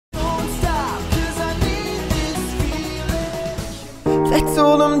They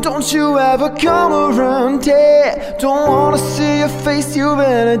told him, don't you ever come around here. Don't wanna see your face, you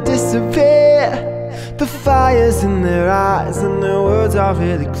better disappear. The fire's in their eyes and their words are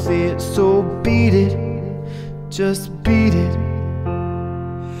really clear. So beat it, just beat it.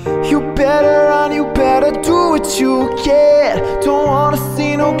 You better run, you better do what you can. Don't wanna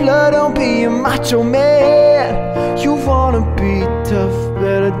see no blood, don't be a macho man. You wanna be tough,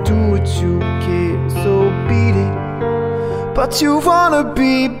 better do what you can. So beat it, but you wanna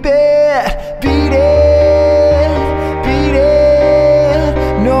be bad. Beat it, beat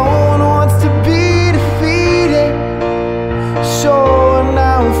it. No one wants to be defeated. Showing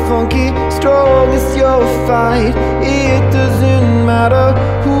how funky, strong is your fight. It doesn't matter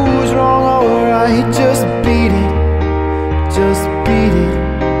who's wrong or right. Just beat it, just beat it,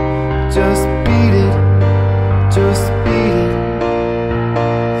 just beat it, just beat it.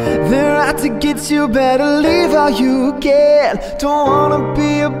 They're out to get you, better leave how you can. Don't wanna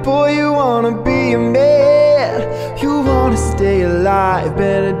be a boy, you wanna be a man. You wanna stay alive,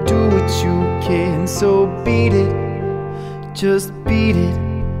 better do what you can. So beat it, just beat it.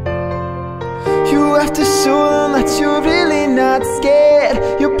 You have to show them that you're really not scared.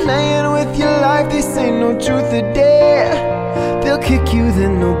 You're playing with your life, this ain't no truth or dare. They'll kick you,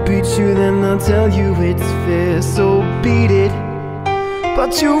 then they'll beat you, then they'll tell you it's fair. So beat it,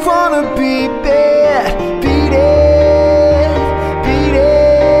 but you wanna be bad. Beat it, beat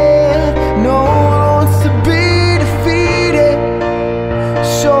it. No one wants to be defeated.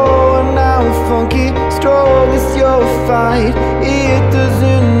 Showing how funky, strong is your fight. It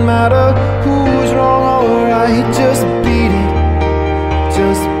doesn't matter who's wrong or right. Just beat it,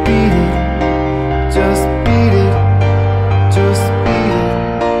 just beat it, just beat it, just beat it,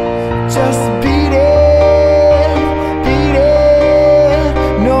 just beat it, beat it.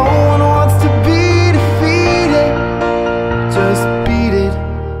 No one wants to be defeated. Just beat it,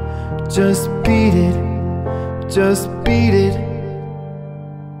 just beat it, just beat it.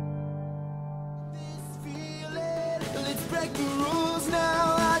 Let's break the rules now.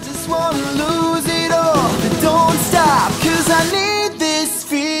 I just wanna look